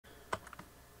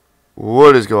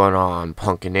What is going on,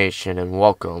 Pumpkin Nation, and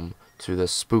welcome to the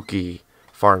spooky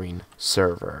farming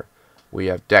server. We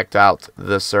have decked out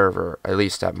the server, at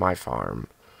least at my farm,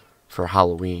 for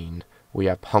Halloween. We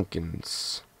have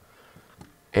pumpkins,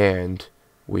 and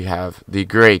we have the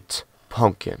great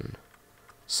pumpkin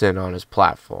sitting on his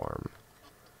platform.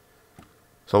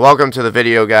 So welcome to the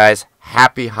video, guys.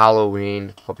 Happy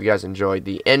Halloween. Hope you guys enjoyed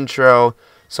the intro.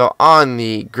 So on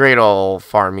the great old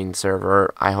farming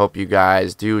server, I hope you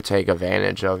guys do take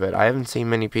advantage of it. I haven't seen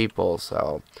many people,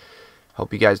 so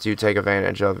hope you guys do take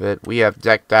advantage of it. We have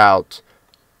decked out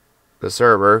the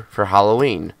server for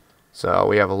Halloween. So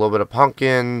we have a little bit of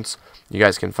pumpkins. You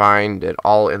guys can find it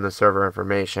all in the server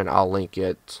information. I'll link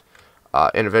it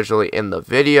individually in the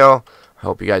video. I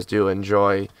hope you guys do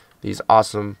enjoy these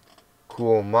awesome,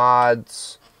 cool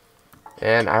mods.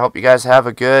 And I hope you guys have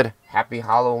a good, happy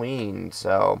Halloween.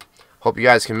 So, hope you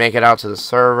guys can make it out to the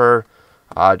server.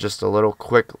 Just a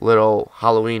quick little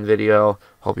Halloween video.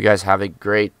 Hope you guys have a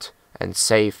great and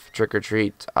safe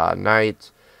trick-or-treat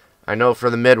night. I know for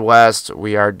the Midwest,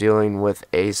 we are dealing with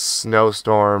a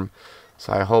snowstorm.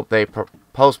 So, I hope they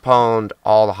postponed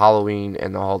all the Halloween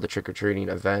and all the trick-or-treating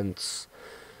events.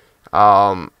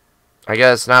 I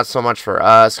guess not so much for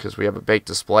us because we have a big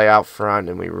display out front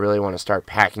and we really want to start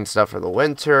packing stuff for the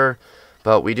winter.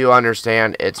 But we do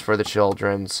understand it's for the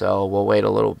children, so we'll wait a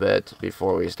little bit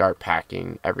before we start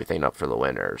packing everything up for the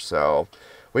winter. So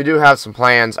we do have some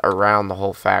plans around the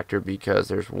whole factory because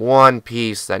there's one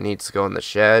piece that needs to go in the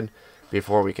shed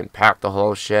before we can pack the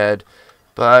whole shed.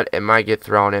 But it might get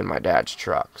thrown in my dad's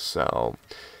truck, so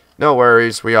no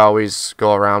worries. We always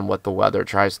go around what the weather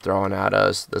tries throwing at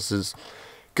us. This is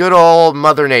good old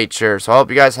Mother Nature. So I hope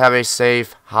you guys have a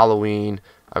safe Halloween.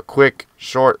 A quick,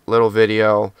 short little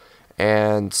video.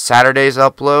 And Saturday's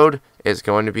upload is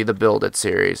going to be the Build It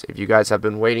series. If you guys have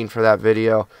been waiting for that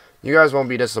video, you guys won't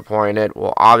be disappointed.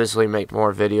 We'll obviously make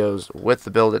more videos with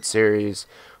the Build It series.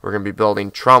 We're going to be building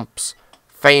Trump's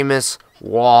famous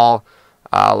wall.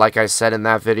 Like I said in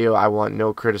that video, I want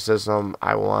no criticism.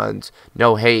 I want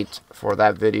no hate for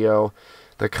that video.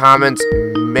 The comments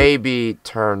may be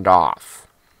turned off.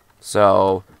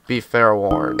 So, be fair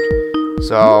warned.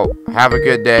 So, have a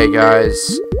good day,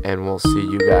 guys, and we'll see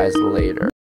you guys later.